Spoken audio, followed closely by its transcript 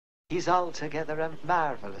He's altogether a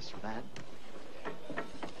marvellous man.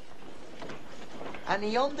 And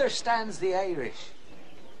he understands the Irish.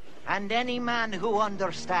 And any man who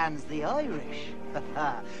understands the Irish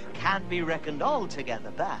can't be reckoned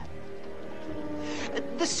altogether bad.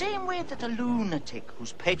 The same way that a lunatic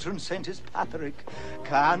whose patron saint is Patrick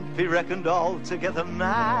can't be reckoned altogether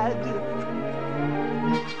mad.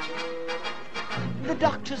 The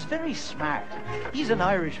doctor's very smart. He's an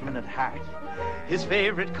Irishman at heart. His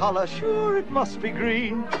favourite colour, sure, it must be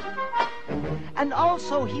green. And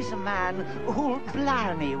also he's a man who'll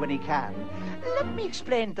blarney when he can. Let me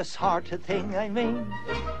explain the sort of thing I mean.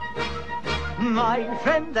 My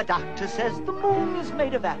friend the doctor says the moon is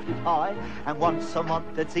made of apple pie, and once a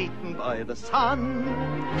month it's eaten by the sun.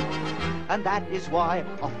 And that is why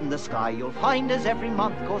up in the sky you'll find as every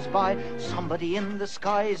month goes by, somebody in the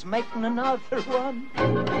sky is making another one.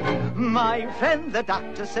 My friend the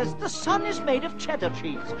doctor says the sun is made of cheddar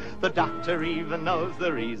cheese. The doctor even knows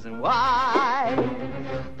the reason why.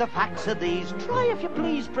 The facts are these. Try if you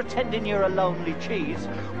please pretending you're a lonely cheese.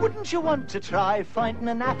 Wouldn't you want to try finding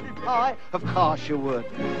an apple pie? Of course you would.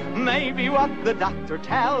 Maybe what the doctor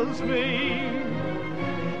tells me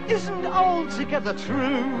isn't altogether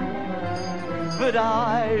true, but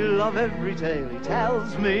I love every tale he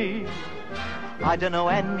tells me. I don't know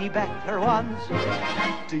any better ones.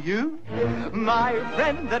 Do you? My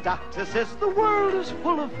friend the doctor says the world is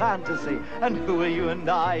full of fantasy, and who are you and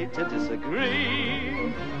I to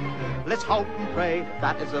disagree? Let's hope and pray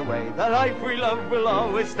that is the way the life we love will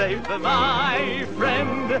always stay for my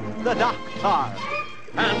friend the doctor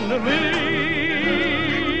and me.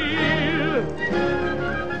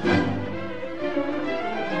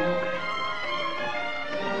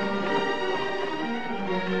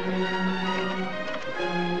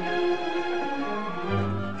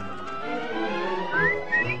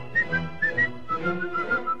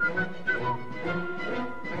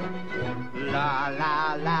 La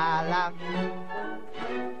la la la.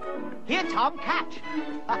 Here, Tom, catch.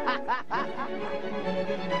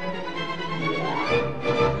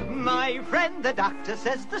 My friend the doctor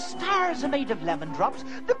says the stars are made of lemon drops,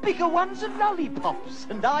 the bigger ones of lollipops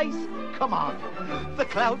and ice. Come on. The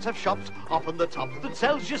clouds have shops up on the top that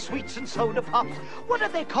sells you sweets and soda pops. What do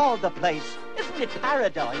they call the place? Isn't it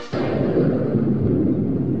paradise?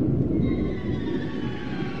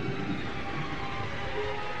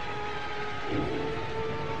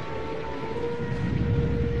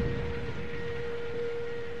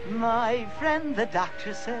 My friend the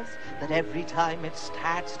doctor says that every time it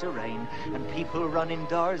starts to rain and people run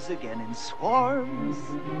indoors again in swarms,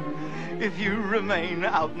 if you remain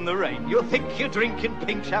out in the rain, you'll think you're drinking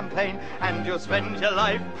pink champagne and you'll spend your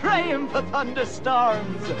life praying for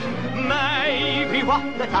thunderstorms. Maybe what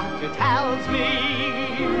the doctor tells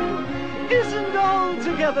me isn't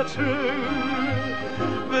altogether true,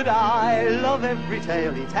 but I love every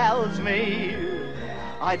tale he tells me.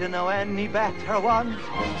 I don't know any better ones.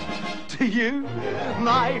 Do you?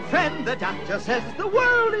 My friend the doctor says the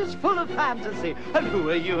world is full of fantasy, and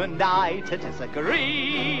who are you and I to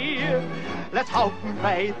disagree? Let's hope and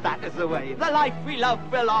pray that is the way the life we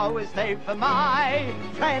love will always stay for my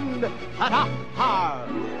friend the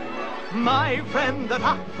doctor. My friend the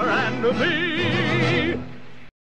doctor and me.